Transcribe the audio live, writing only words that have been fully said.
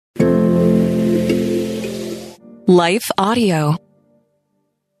Life Audio.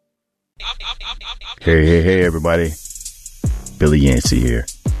 Hey, everybody. Billy Yancey here.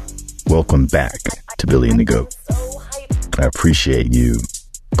 Welcome back to Billy and the Goat. I appreciate you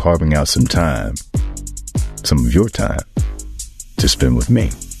carving out some time, some of your time, to spend with me.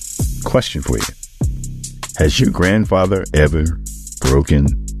 Question for you. Has your grandfather ever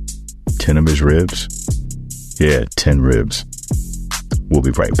broken 10 of his ribs? Yeah, 10 ribs. We'll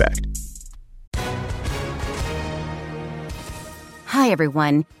be right back. Hi,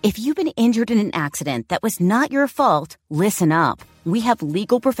 everyone. If you've been injured in an accident that was not your fault, listen up. We have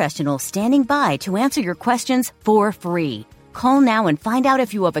legal professionals standing by to answer your questions for free. Call now and find out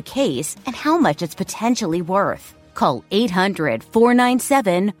if you have a case and how much it's potentially worth. Call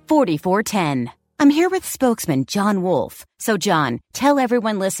 800-497-4410. I'm here with spokesman John Wolf. So, John, tell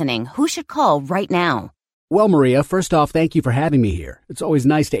everyone listening who should call right now. Well, Maria, first off, thank you for having me here. It's always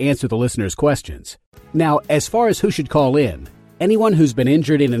nice to answer the listeners' questions. Now, as far as who should call in, anyone who's been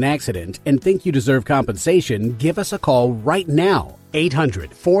injured in an accident and think you deserve compensation, give us a call right now.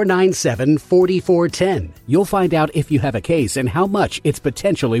 800-497-4410. You'll find out if you have a case and how much it's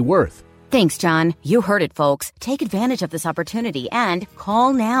potentially worth. Thanks, John. You heard it, folks. Take advantage of this opportunity and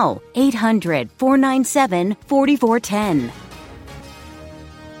call now. 800-497-4410.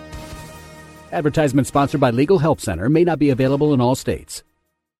 Advertisement sponsored by Legal Help Center. May not be available in all states.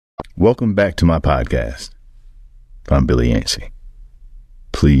 Welcome back to my podcast. I'm Billy Yancey.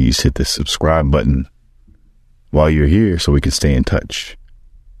 Please hit the subscribe button while you're here so we can stay in touch.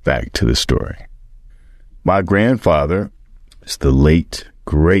 Back to the story. My grandfather is the late,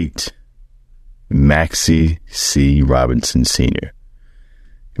 great Maxie C. Robinson Sr.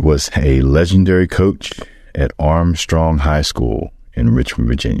 He was a legendary coach at Armstrong High School in Richmond,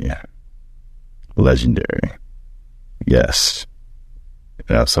 Virginia. Legendary. Yes.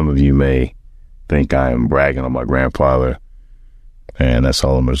 Now, some of you may think I am bragging on my grandfather, and that's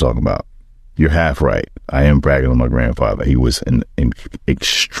all I'm going to talk about. You're half right. I am bragging on my grandfather. He was an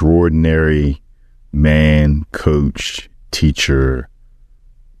extraordinary man, coach, teacher,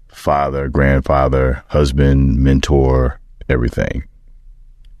 father, grandfather, husband, mentor, everything.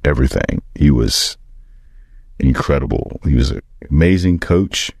 Everything. He was incredible. He was an amazing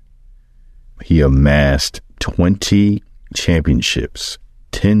coach. He amassed 20 championships,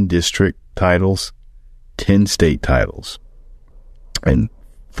 10 district titles, 10 state titles, and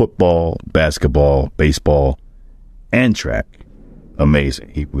football, basketball, baseball, and track. Amazing.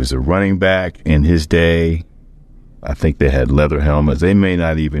 He was a running back in his day. I think they had leather helmets. They may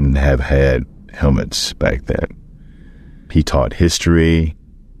not even have had helmets back then. He taught history.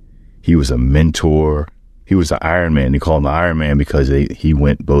 He was a mentor. He was the Iron Man. They called him the Iron Man because he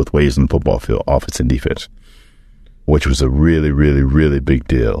went both ways on the football field, offense and defense, which was a really, really, really big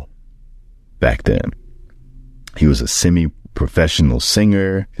deal back then. He was a semi-professional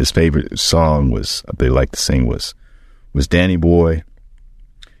singer. His favorite song they liked to sing was Danny Boy.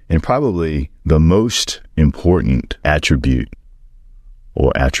 And probably the most important attribute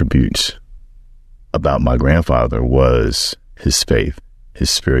or attributes about my grandfather was his faith,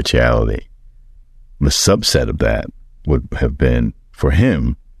 his spirituality. The subset of that would have been, for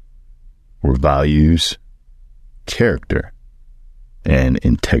him, were values, character, and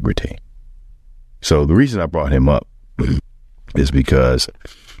integrity. So the reason I brought him up is because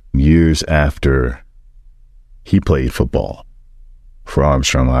years after he played football for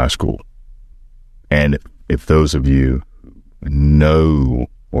Armstrong High School, and if those of you know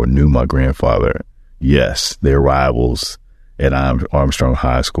or knew my grandfather, yes, their rivals at Armstrong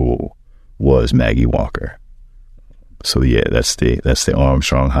High School was Maggie Walker. So yeah, that's the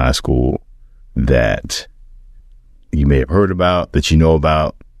Armstrong High School that you may have heard about, that you know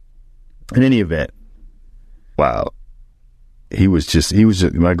about. In any event, wow,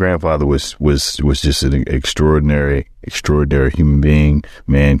 my grandfather was just an extraordinary human being,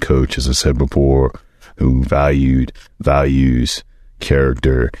 man, coach, as I said before, who valued values,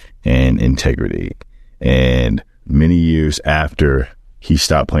 character, and integrity. And many years after he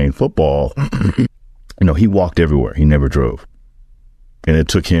stopped playing football, he walked everywhere. He never drove. And it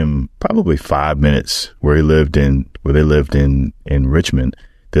took him probably 5 minutes where they lived in Richmond.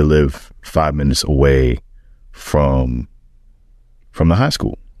 They lived 5 minutes away from the high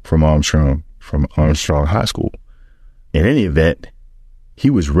school, from Armstrong High School. In any event, he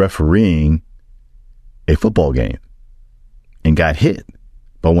was refereeing a football game and got hit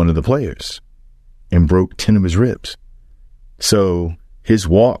by one of the players and broke 10 of his ribs. So his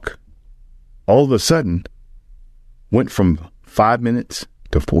walk all of a sudden went from 5 minutes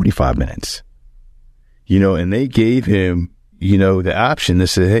to 45 minutes, and they gave him, the option to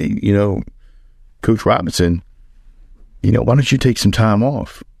say, hey, Coach Robinson, why don't you take some time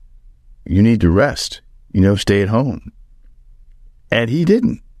off? You need to rest, stay at home. And he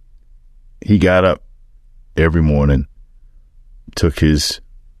didn't. He got up every morning, took his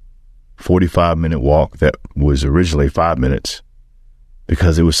 45-minute walk that was originally 5 minutes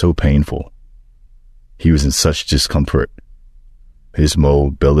because it was so painful. He was in such discomfort. His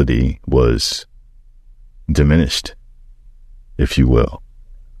mobility was diminished, if you will,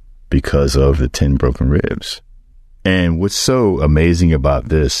 because of the 10 broken ribs. And what's so amazing about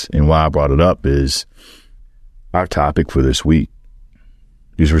this and why I brought it up is our topic for this week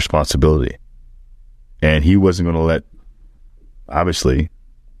is responsibility. And he wasn't going to let, obviously,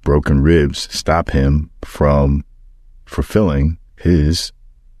 broken ribs stop him from fulfilling his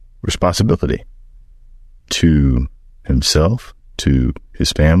responsibility to himself, to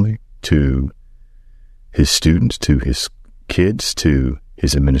his family, to his students, to his kids, to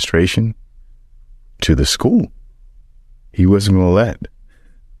his administration, to the school. He wasn't going to let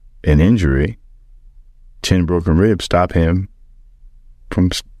an injury, 10 broken ribs, stop him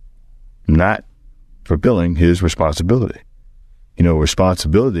from not fulfilling his responsibility.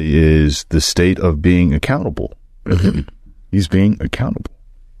 Responsibility is the state of being accountable. He's being accountable.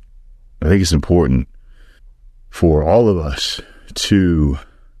 I think it's important for all of us to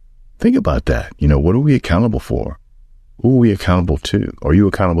think about that. What are we accountable for? Who are we accountable to? Are you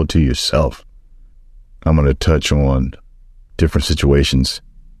accountable to yourself? I'm going to touch on different situations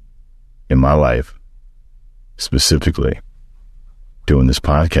in my life, specifically doing this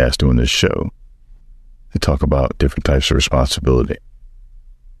podcast, doing this show, to talk about different types of responsibility.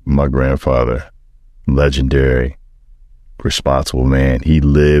 My grandfather, legendary, responsible man, he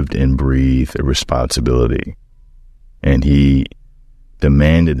lived and breathed a responsibility, and he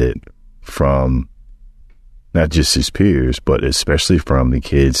demanded it from not just his peers, but especially from the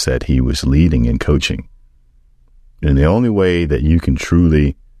kids that he was leading and coaching. And the only way that you can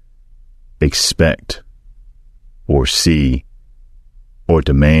truly expect or see or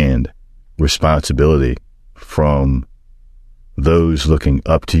demand responsibility from those looking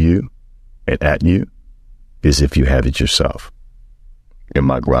up to you and at you is if you have it yourself. And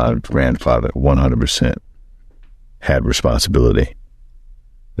my grandfather 100% had responsibility.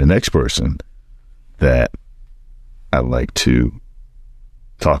 The next person that I'd like to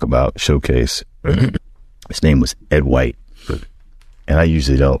talk about, showcase, his name was Ed White. And I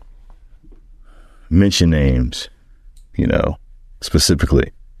usually don't mention names,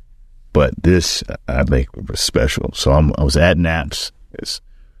 specifically. But this, I think, was special. So I was at NAPS. As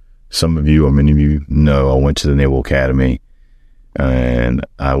some of you or many of you know, I went to the Naval Academy. And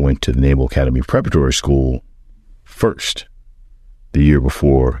I went to the Naval Academy Preparatory School first, the year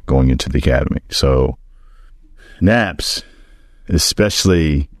before going into the academy. So NAPS,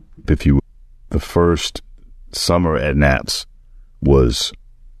 especially the first summer at NAPS was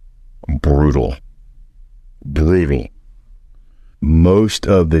brutal. Believe me, most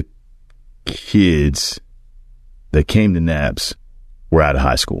of the kids that came to NAPS were out of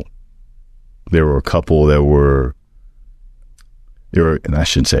high school. There were a couple that were, and I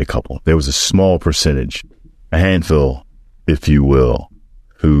shouldn't say a couple, there was a small percentage, a handful, if you will,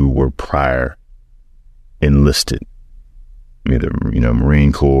 who were prior enlisted, either,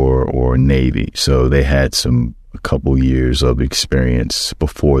 Marine Corps or Navy. So they had a couple years of experience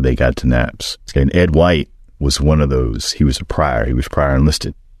before they got to NAPS. And Ed White was one of those. He was prior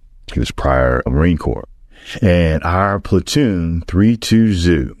enlisted. He was prior Marine Corps. And our platoon, 3-2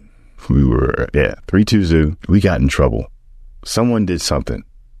 Zoo, 3-2 Zoo, we got in trouble. Someone did something.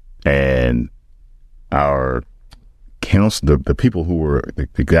 And our council, the people who were,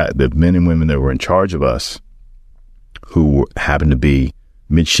 the men and women that were in charge of us, who happened to be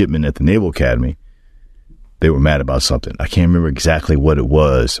midshipmen at the Naval Academy, they were mad about something. I can't remember exactly what it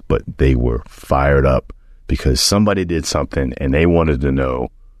was, but they were fired up because somebody did something and they wanted to know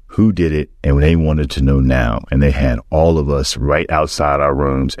who did it, and they wanted to know now. And they had all of us right outside our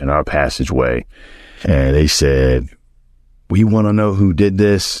rooms in our passageway. And they said, we want to know who did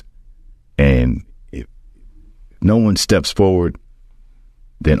this. And if no one steps forward,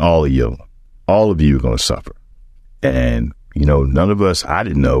 then all of you are going to suffer. And, none of us, I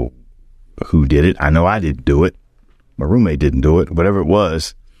didn't know who did it. I know I didn't do it. My roommate didn't do it, whatever it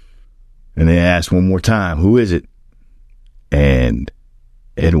was. And they asked one more time, who is it? And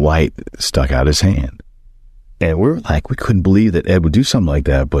Ed White stuck out his hand. And we couldn't believe that Ed would do something like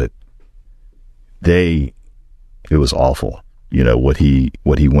that, but it was awful. What he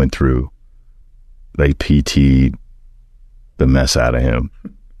went through. They PT'd the mess out of him,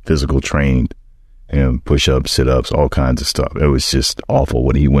 physical trained him, push-ups, sit-ups, all kinds of stuff. It was just awful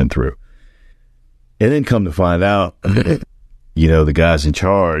what he went through. And then come to find out, the guys in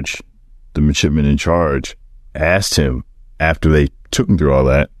charge, the midshipmen in charge, asked him after they took him through all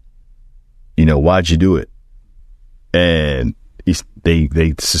that, why'd you do it? And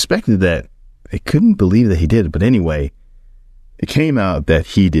they suspected that they couldn't believe that he did it. But anyway, it came out that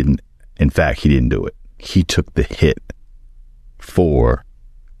he didn't do it. He took the hit for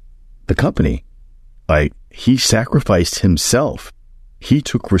the company. Like, he sacrificed himself. He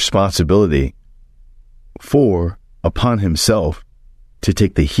took responsibility upon himself to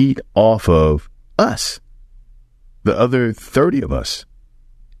take the heat off of us, the other 30 of us.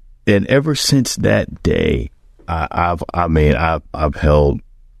 And ever since that day, I've held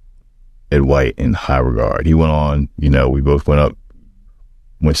Ed White in high regard. He went on, we both went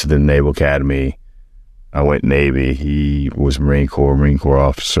to the Naval Academy. I went Navy. He was Marine Corps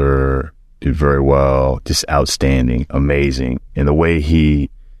officer, did very well, just outstanding, amazing. And the way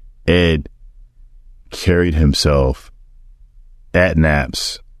Ed carried himself at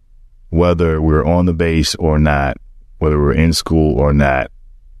NAPS, whether we were on the base or not, whether we were in school or not,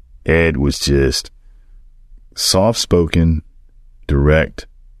 Ed was just soft-spoken, direct,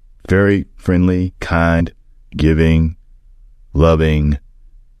 very friendly, kind, giving, loving,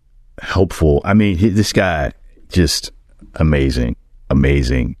 helpful. I mean, this guy, just amazing.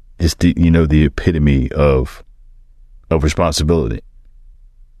 Just the epitome of responsibility.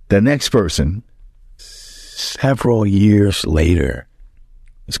 The next person, several years later,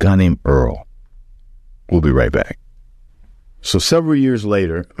 this guy named Earl. We'll be right back. So several years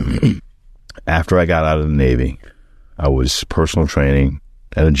later, after I got out of the Navy, I was personal training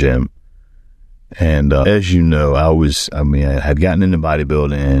at a gym. And as you know, I had gotten into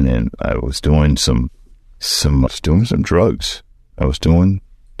bodybuilding, and I was doing some drugs. I was doing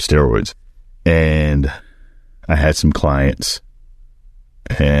steroids, and I had some clients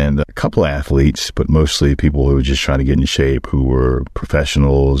and a couple of athletes, but mostly people who were just trying to get in shape, who were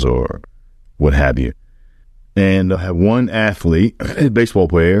professionals or what have you. And I had one athlete, a baseball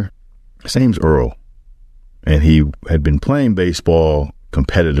player. His name's Earl, and he had been playing baseball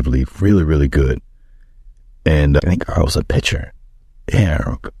competitively, really, really good. And I think Earl was a pitcher.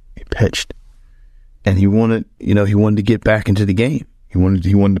 Yeah, he pitched, and he wanted to get back into the game. He wanted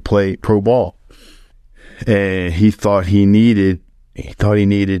to play pro ball, and he thought he needed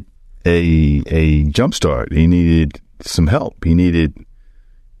a jump start. He needed some help. He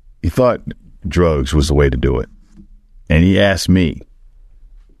thought drugs was the way to do it, and he asked me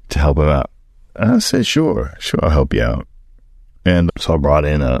to help him out. And I said, sure, I'll help you out. And so I brought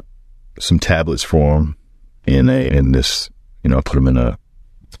in some tablets for him I put them in a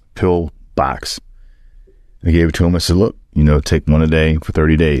pill box. I gave it to him. I said, look, take one a day for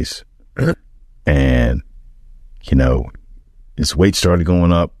 30 days. And, his weight started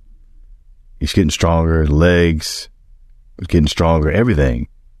going up. He's getting stronger. Legs was getting stronger. Everything.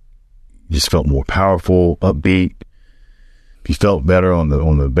 He just felt more powerful, upbeat. He felt better on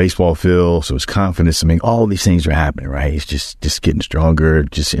the baseball field. So his confidence, all these things are happening, right? He's just getting stronger,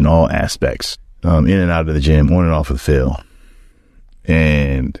 just in all aspects, in and out of the gym, on and off of the field.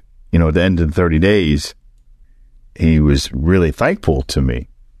 And, at the end of the 30 days, he was really thankful to me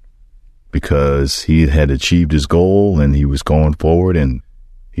because he had achieved his goal and he was going forward, and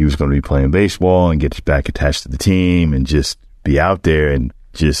he was going to be playing baseball and get back attached to the team and just be out there, and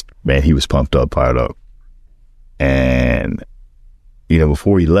he was pumped up, fired up. And,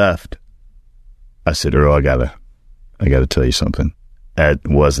 before he left, I said, Earl, I gotta tell you something. That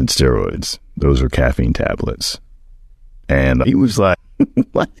wasn't steroids. Those were caffeine tablets. And he was like,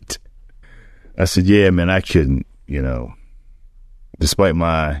 what? I said, yeah, man, I couldn't, despite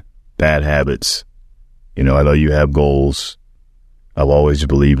my bad habits, I know you have goals. I've always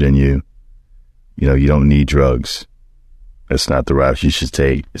believed in you. You don't need drugs. That's not the route you should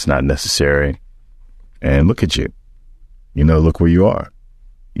take. It's not necessary. And look at you. Look where you are.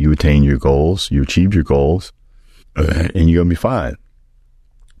 You attained your goals. You achieved your goals. And you're going to be fine.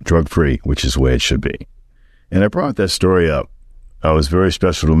 Drug-free, which is the way it should be. And I brought that story up. It was very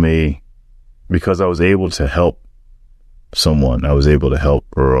special to me because I was able to help someone. I was able to help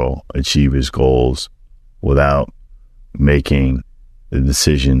Earl achieve his goals without making the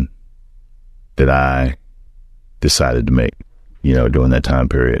decision that I decided to make, during that time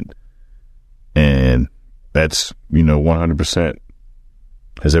period. And that's, 100%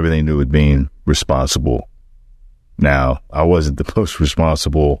 has everything to do with being responsible. Now, I wasn't the most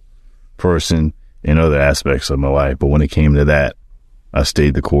responsible person in other aspects of my life, but when it came to that, I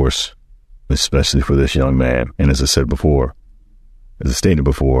stayed the course, especially for this young man. And as I stated before,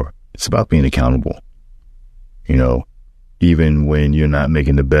 it's about being accountable. even when you're not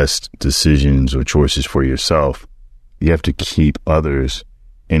making the best decisions or choices for yourself, you have to keep others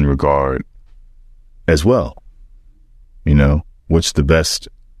in regard as well. You know, what's the best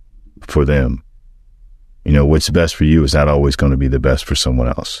for them? You know, what's best for you is not always going to be the best for someone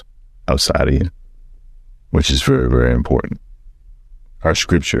else outside of you, which is very, very important. Our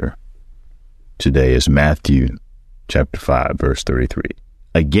scripture today is Matthew chapter 5, verse 33.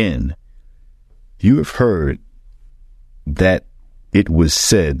 Again, you have heard that it was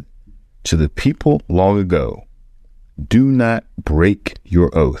said to the people long ago, do not break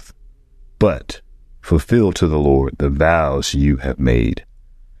your oath, but fulfill to the Lord the vows you have made.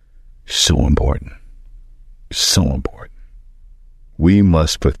 So important. So important. We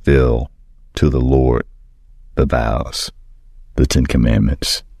must fulfill to the Lord the vows, the 10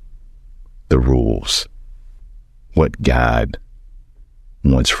 Commandments, the rules, what God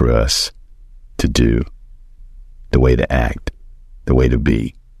wants for us to do, the way to act, the way to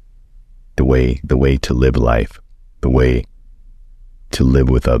be, the way to live life, the way to live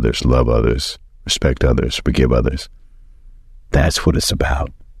with others, love others, respect others, forgive others. That's what it's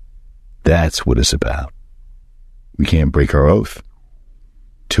about. That's what it's about. We can't break our oath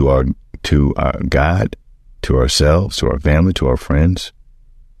to our God, to ourselves, to our family, to our friends.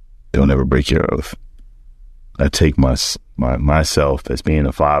 Don't ever break your oath. I take myself as being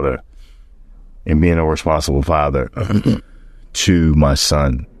a father and being a responsible father to my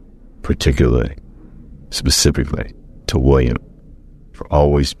son, particularly, specifically to William, for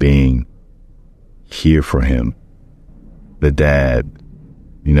always being here for him, the dad,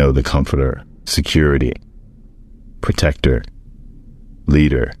 you know, the comforter, security, protector,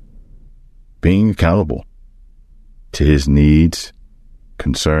 leader, being accountable to his needs,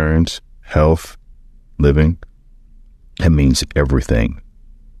 concerns, health, living. That means everything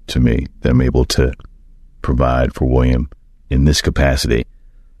to me that I'm able to provide for William in this capacity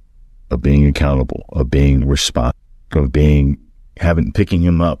of being accountable, of being responsible, of picking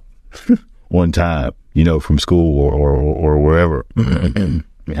him up on time, you know, from school or wherever.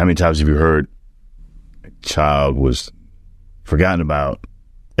 How many times have you heard a child was forgotten about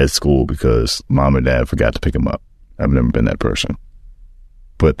at school because mom or dad forgot to pick him up? I've never been that person.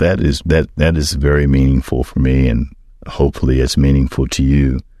 But that is very meaningful for me, and hopefully it's meaningful to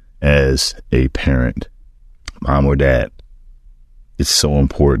you as a parent, mom or dad. It's so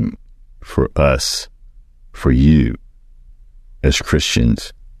important for us, for you as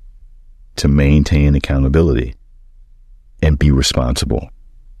Christians, to maintain accountability and be responsible,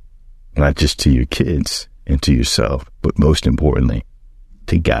 not just to your kids and to yourself, but most importantly,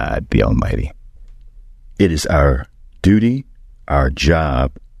 to God the Almighty. It is our duty, our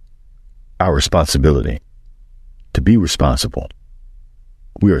job, our responsibility to be responsible.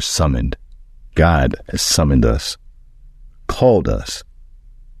 We are summoned. God has summoned us, called us,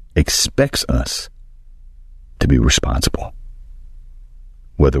 expects us to be responsible.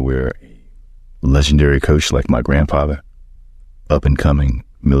 Whether we're a legendary coach like my grandfather, up-and-coming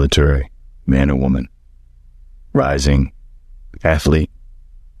military man or woman, rising athlete,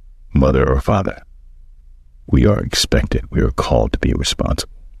 mother or father, we are expected, we are called to be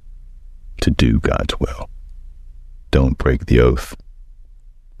responsible, to do God's will. Don't break the oath.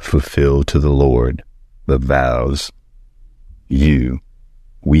 Fulfill to the Lord the vows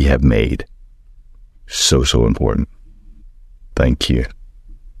we have made. So important. Thank you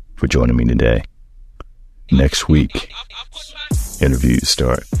for joining me today. Next week, interviews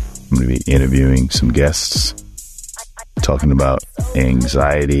start. I'm going to be interviewing some guests, talking about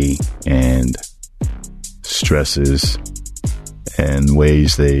anxiety and stresses and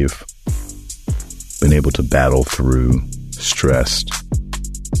ways they've been able to battle through stress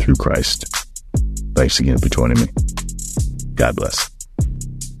through Christ. Thanks again for joining me. God bless.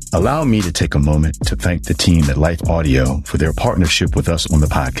 Allow me to take a moment to thank the team at Life Audio for their partnership with us on the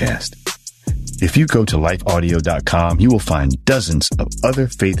podcast. If you go to lifeaudio.com, you will find dozens of other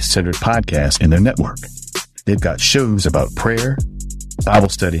faith-centered podcasts in their network. They've got shows about prayer, Bible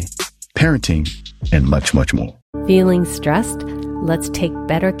study, parenting, and much, much more. Feeling stressed? Let's take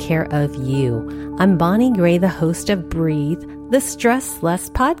better care of you. I'm Bonnie Gray, the host of Breathe, the Stress Less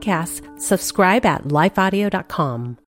podcast. Subscribe at lifeaudio.com.